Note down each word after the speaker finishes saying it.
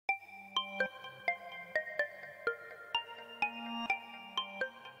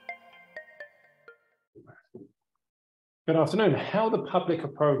Good afternoon. How the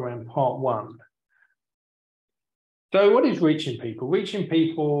Public Program, Part 1. So what is Reaching People? Reaching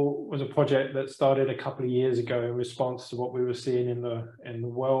People was a project that started a couple of years ago in response to what we were seeing in the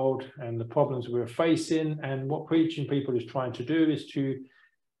world and the problems we were facing. And what Reaching People is trying to do is to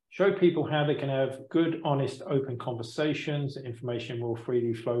show people how they can have good, honest, open conversations. Information will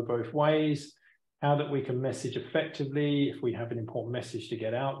freely flow both ways, how that we can message effectively if we have an important message to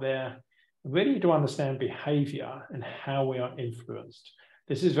get out there. Really to understand behavior and how we are influenced.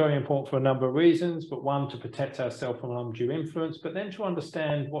 This is very important for a number of reasons, but one, to protect ourselves from undue influence, but then to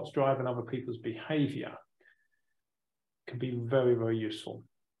understand what's driving other people's behavior can be very, very useful.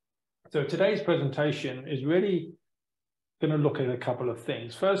 So today's presentation is really going to look at a couple of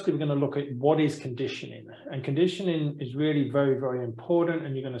things. Firstly, we're going to look at what is conditioning, and conditioning is really very, very important,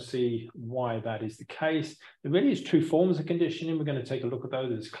 and you're going to see why that is the case. There really is two forms of conditioning. We're going to take a look at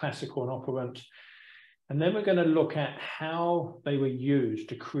those as classical and operant, and then we're going to look at how they were used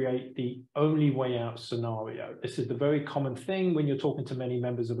to create the only way out scenario. This is the very common thing when you're talking to many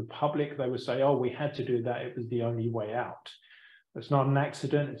members of the public. They would say, oh, we had to do that, it was the only way out. It's not an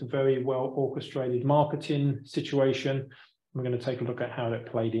accident, it's a very well orchestrated marketing situation. We're going to take a look at how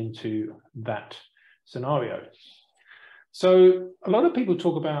that played into that scenario. So a lot of people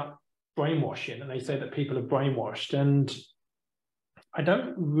talk about brainwashing, and they say that people are brainwashed. And I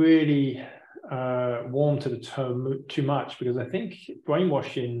don't really warm to the term too much, because I think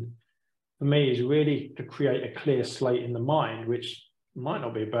brainwashing for me is really to create a clear slate in the mind, which might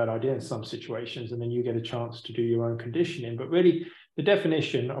not be a bad idea in some situations, and then you get a chance to do your own conditioning. But really, the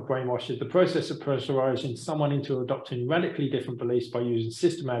definition of brainwash is the process of pressurizing someone into adopting radically different beliefs by using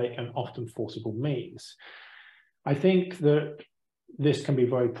systematic and often forcible means. I think that this can be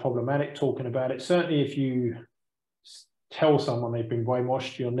very problematic talking about it. Certainly, if you tell someone they've been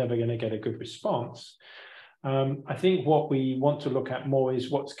brainwashed, you're never going to get a good response. I think what we want to look at more is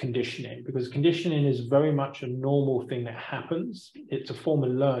what's conditioning, because conditioning is very much a normal thing that happens. It's a form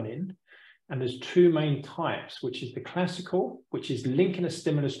of learning. And there's two main types, which is the classical, which is linking a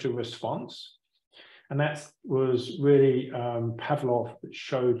stimulus to a response. And that was really Pavlov that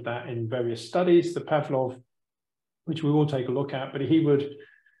showed that in various studies. The Pavlov, which we will take a look at, but he would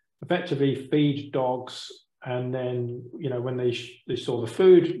effectively feed dogs, and then, when they saw the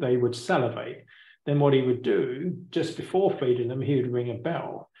food, they would salivate. Then what he would do, just before feeding them, he would ring a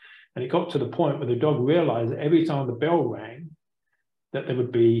bell. And it got to the point where the dog realized that every time the bell rang, that there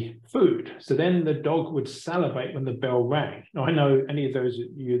would be food. So then the dog would salivate when the bell rang. Now, I know any of those of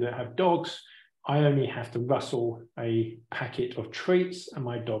you that have dogs, I only have to rustle a packet of treats and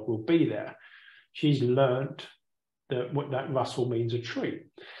my dog will be there. She's learned that what that rustle means a treat.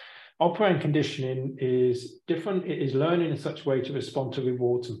 Operant conditioning is different. It is learning in such a way to respond to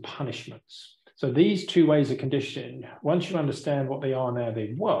rewards and punishments. So these two ways of conditioning, once you understand what they are and how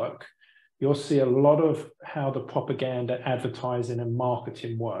they work, you'll see a lot of how the propaganda, advertising, and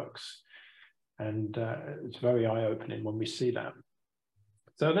marketing works. And it's very eye-opening when we see that.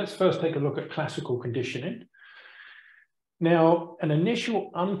 So let's first take a look at classical conditioning. Now, an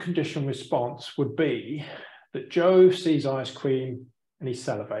initial unconditioned response would be that Joe sees ice cream and he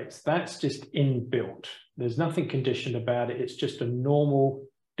salivates. That's just inbuilt. There's nothing conditioned about it. It's just a normal,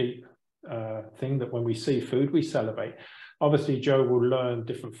 deep thing that when we see food, we salivate. Obviously, Joe will learn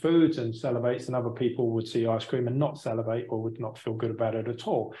different foods and salivates, and other people would see ice cream and not salivate or would not feel good about it at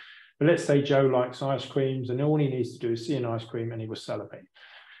all. But let's say Joe likes ice creams, and all he needs to do is see an ice cream and he will salivate.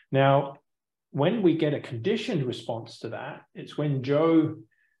 Now, when we get a conditioned response to that, it's when Joe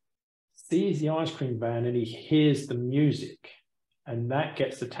sees the ice cream van and he hears the music, and that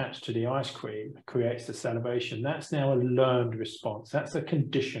gets attached to the ice cream, creates the salivation. That's now a learned response. That's a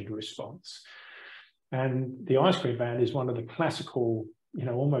conditioned response. And the ice cream van is one of the classical,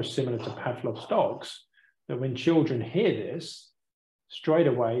 almost similar to Pavlov's dogs, that when children hear this, straight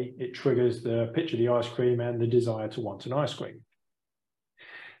away, it triggers the picture of the ice cream and the desire to want an ice cream.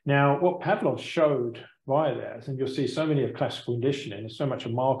 Now, what Pavlov showed via this, and you'll see so many of classical conditioning, and so much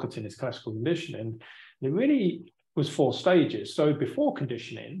of marketing is classical conditioning, it really was 4 stages. So before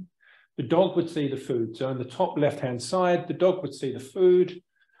conditioning, the dog would see the food. So on the top left-hand side, the dog would see the food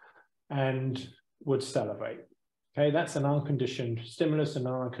and would salivate. Okay, that's an unconditioned stimulus and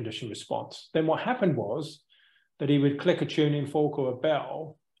an unconditioned response. Then what happened was that he would click a tuning fork or a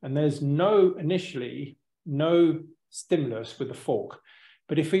bell, and there's initially no stimulus with the fork.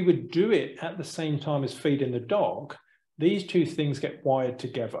 But if he would do it at the same time as feeding the dog, these two things get wired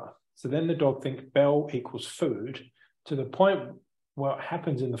together. So then the dog thinks bell equals food, to the point where it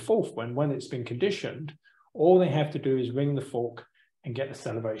happens in the fourth one, when it's been conditioned, all they have to do is ring the fork and get the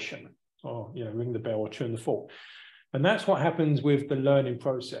salivation, or ring the bell or turn the fork. And that's what happens with the learning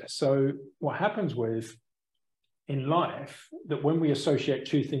process. So what happens with in life, that when we associate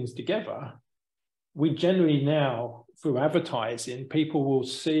two things together, we generally now, through advertising, people will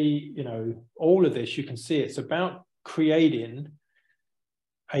see, you know, all of this, you can see it's about creating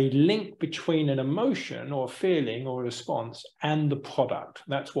a link between an emotion or a feeling or a response and the product.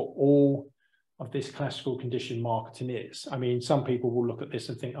 That's what all of this classical conditioned marketing is. I mean, some people will look at this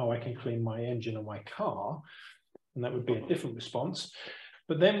and think, oh, I can clean my engine on my car, and that would be a different response.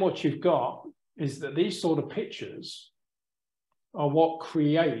 But then what you've got is that these sort of pictures are what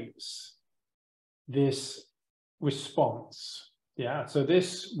creates this response. Yeah, so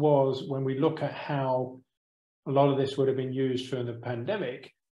this was when we look at how a lot of this would have been used during the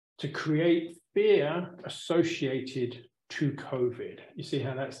pandemic to create fear associated to COVID. You see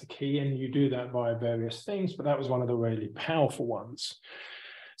how that's the key, and you do that via various things, but that was one of the really powerful ones.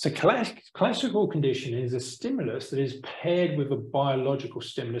 So classical conditioning is a stimulus that is paired with a biological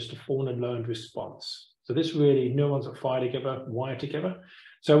stimulus to form a learned response. So this really, neurons that fire together, wire together.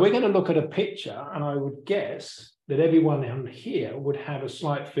 So we're going to look at a picture, and I would guess that everyone on here would have a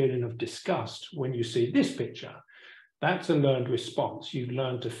slight feeling of disgust when you see this picture. That's a learned response. You've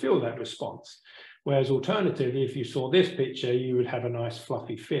learned to feel that response. Whereas alternatively, if you saw this picture, you would have a nice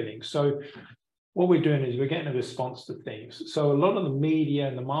fluffy feeling. So what we're doing is we're getting a response to things. So a lot of the media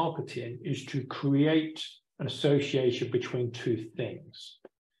and the marketing is to create an association between two things.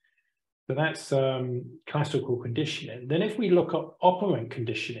 So that's classical conditioning. Then if we look at operant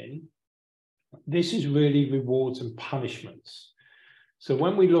conditioning, this is really rewards and punishments. So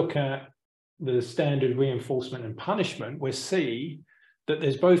when we look at the standard reinforcement and punishment, we see that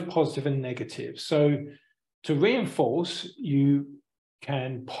there's both positive and negative. So to reinforce, you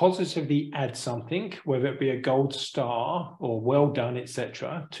can positively add something, whether it be a gold star or well done,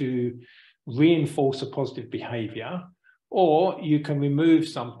 etc., to reinforce a positive behavior, or you can remove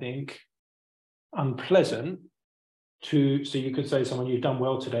something unpleasant so you could say to someone, you've done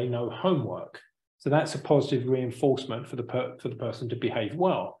well today, no homework. So that's a positive reinforcement for the person to behave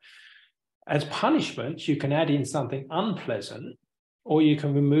well. As punishment, you can add in something unpleasant, or you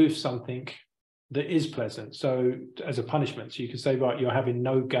can remove something that is pleasant. So as a punishment, so you can say, right, you're having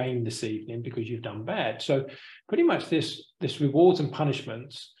no game this evening because you've done bad. So pretty much this rewards and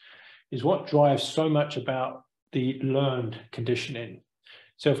punishments is what drives so much about the learned conditioning.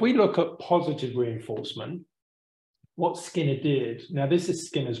 So if we look at positive reinforcement, what Skinner did, now this is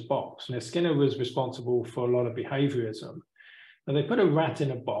Skinner's box. Now Skinner was responsible for a lot of behaviorism. Now they put a rat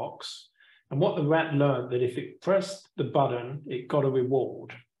in a box, and what the rat learned, that if it pressed the button, it got a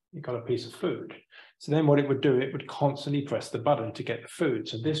reward. It got a piece of food. So then what it would do, it would constantly press the button to get the food.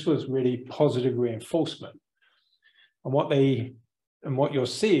 So this was really positive reinforcement. And what you'll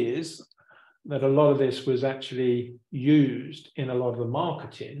see is that a lot of this was actually used in a lot of the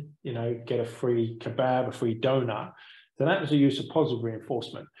marketing, you know, get a free kebab, a free donut. So that was a use of positive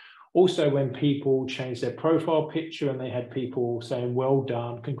reinforcement. Also, when people changed their profile picture and they had people saying, well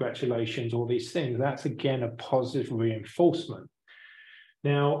done, congratulations, all these things, that's again a positive reinforcement.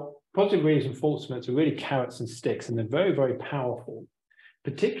 Now, positive reinforcements are really carrots and sticks, and they're very, very powerful,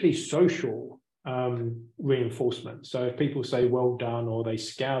 particularly social reinforcement. So if people say well done or they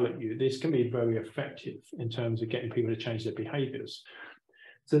scowl at you, this can be very effective in terms of getting people to change their behaviors.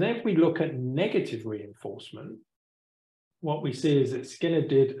 So then if we look at negative reinforcement, what we see is that Skinner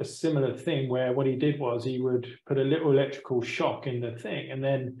did a similar thing, where what he did was he would put a little electrical shock in the thing, and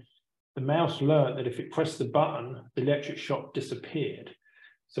then the mouse learned that if it pressed the button, the electric shock disappeared.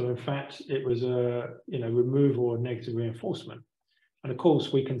 So in fact, it was a removal of negative reinforcement. And of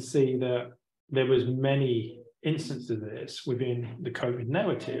course, we can see that there was many instances of this within the COVID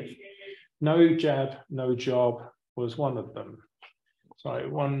narrative. No jab, no job was one of them. Sorry,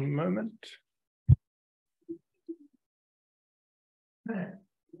 one moment.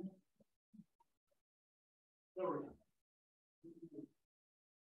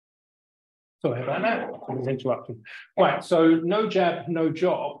 Sorry about that. I was interrupted. Right, so no jab, no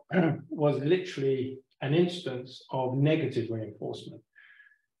job was literally an instance of negative reinforcement.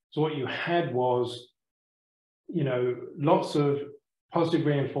 So what you had was, you know, lots of positive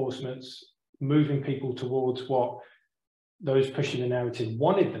reinforcements moving people towards what those pushing the narrative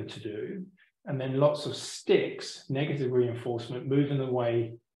wanted them to do, and then lots of sticks, negative reinforcement, moving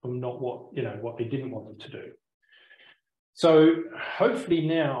away from not what they didn't want them to do. So hopefully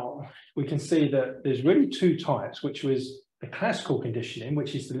now we can see that there's really two types, which was the classical conditioning,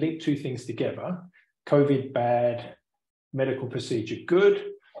 which is to link two things together, COVID bad, medical procedure good.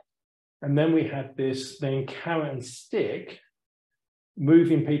 And then we had this then carrot and stick,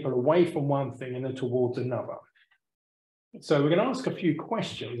 moving people away from one thing and then towards another. So we're going to ask a few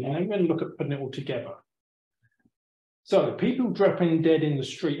questions and then we're going to look at putting it all together. So people dropping dead in the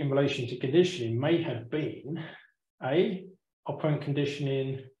street in relation to conditioning may have been A, operant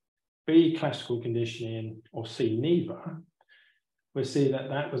conditioning, B, classical conditioning, or C, neither. We'll see that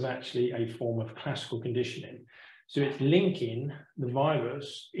that was actually a form of classical conditioning. So it's linking the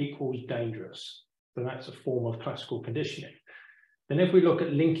virus equals dangerous. So that's a form of classical conditioning. Then if we look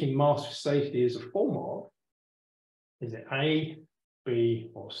at linking mask for safety as a form of, is it A, B,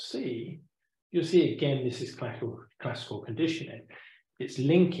 or C? You'll see again, this is classical conditioning. It's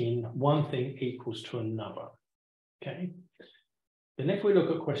linking one thing equals to another, okay? Then if we look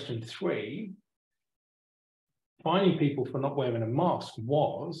at question 3, fining people for not wearing a mask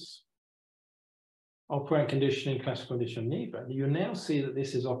was operant conditioning, classical conditioning, neither. You'll now see that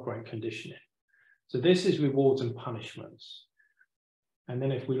this is operant conditioning. So this is rewards and punishments. And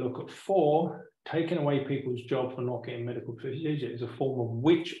then if we look at 4, taking away people's job for not getting medical procedure is a form of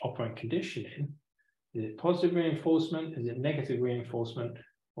which operant conditioning? Is it positive reinforcement? Is it negative reinforcement?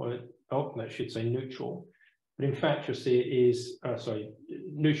 Or, I should say neutral. But in fact, you'll see it is,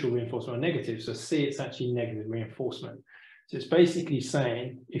 neutral reinforcement or negative. So C, it's actually negative reinforcement. So it's basically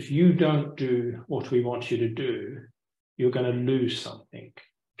saying, if you don't do what we want you to do, you're going to lose something.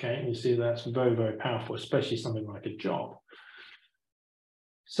 Okay, and you see that's very, very powerful, especially something like a job.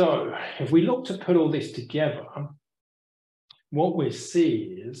 So if we look to put all this together, what we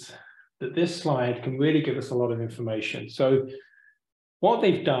see is that this slide can really give us a lot of information. So what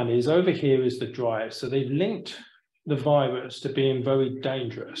they've done is over here is the drive. So they've linked the virus to being very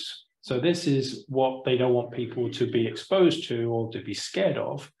dangerous. So this is what they don't want people to be exposed to or to be scared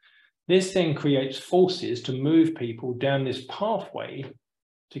of. This then creates forces to move people down this pathway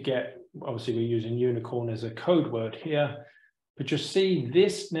to get, obviously we're using unicorn as a code word here, but you see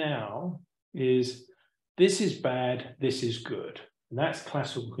this now is, this is bad, this is good. And that's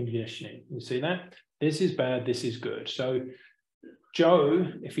classical conditioning. You see that? This is bad, this is good. So Joe,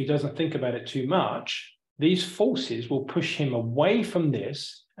 if he doesn't think about it too much, these forces will push him away from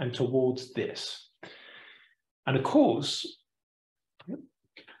this and towards this. And of course,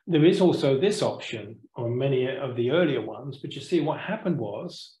 there is also this option on many of the earlier ones, but you see what happened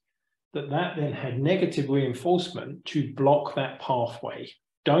was that then had negative reinforcement to block that pathway.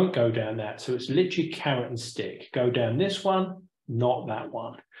 Don't go down that. So it's literally carrot and stick. Go down this one, not that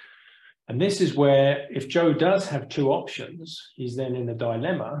one. And this is where if Joe does have 2 options, he's then in a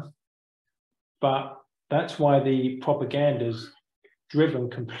dilemma. But that's why the propaganda's driven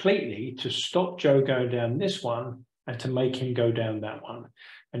completely to stop Joe going down this one and to make him go down that one.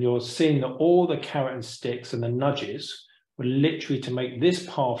 And you're seeing that all the carrot and sticks and the nudges were literally to make this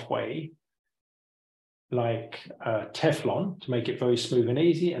pathway like Teflon, to make it very smooth and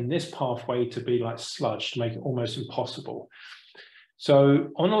easy, and this pathway to be like sludge, to make it almost impossible. So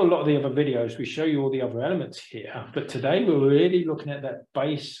on a lot of the other videos, we show you all the other elements here, but today we're really looking at that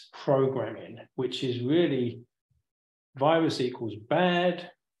base programming, which is really virus equals bad,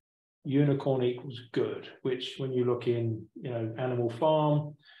 unicorn equals good, which when you look in, Animal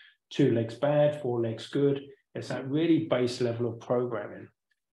Farm, 2 legs bad, 4 legs good, it's that really base level of programming.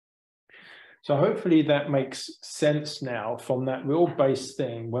 So hopefully that makes sense now from that real base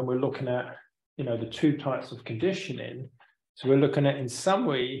thing when we're looking at, the 2 types of conditioning. So we're looking at, in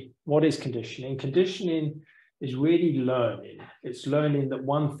summary, what is conditioning? Conditioning is really learning. It's learning that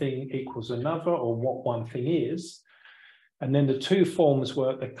one thing equals another, or what one thing is. And then the 2 forms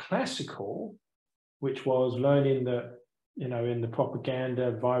were the classical, which was learning that, in the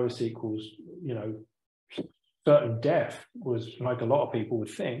propaganda, virus equals, certain death was like a lot of people would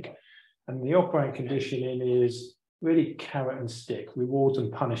think. And the operant conditioning is really carrot and stick, rewards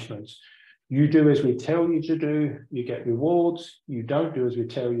and punishments. You do as we tell you to do, you get rewards. You don't do as we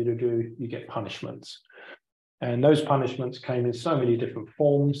tell you to do, you get punishments. And those punishments came in so many different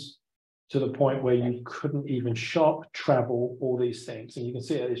forms to the point where you couldn't even shop, travel, all these things. And you can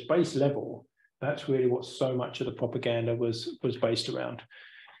see at this base level, that's really what so much of the propaganda was based around.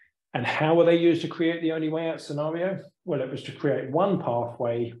 And how were they used to create the only way out scenario? Well, it was to create one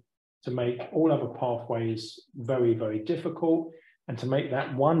pathway to make all other pathways very, very difficult, and to make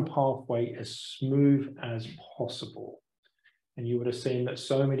that one pathway as smooth as possible. And you would have seen that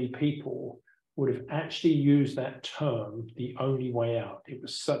so many people would have actually used that term, the only way out. It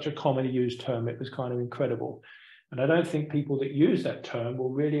was such a commonly used term, it was kind of incredible. And I don't think people that use that term were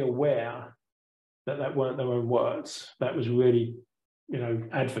really aware that that weren't their own words. That was really,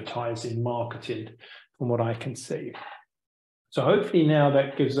 advertising, marketing, from what I can see. So hopefully now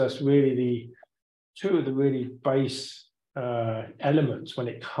that gives us really the 2 of the really base elements when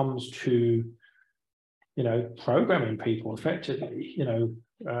it comes to you know, programming people effectively. You know,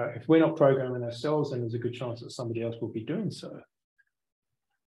 if we're not programming ourselves, then there's a good chance that somebody else will be doing so.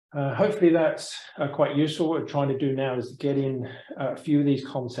 Hopefully that's quite useful. What we're trying to do now is get in a few of these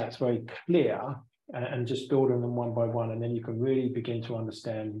concepts very clear and just build on them one by one, and then you can really begin to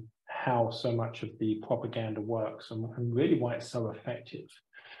understand how so much of the propaganda works and really why it's so effective.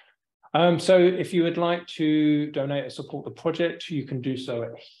 So if you would like to donate or support the project, you can do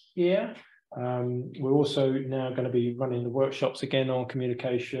so here. We're also now going to be running the workshops again on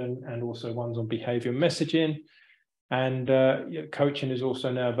communication and also ones on behavior messaging. And coaching is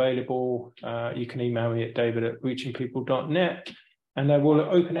also now available. You can email me at david@reachingpeople.net, and I will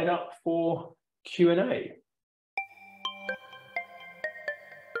open it up for Q&A.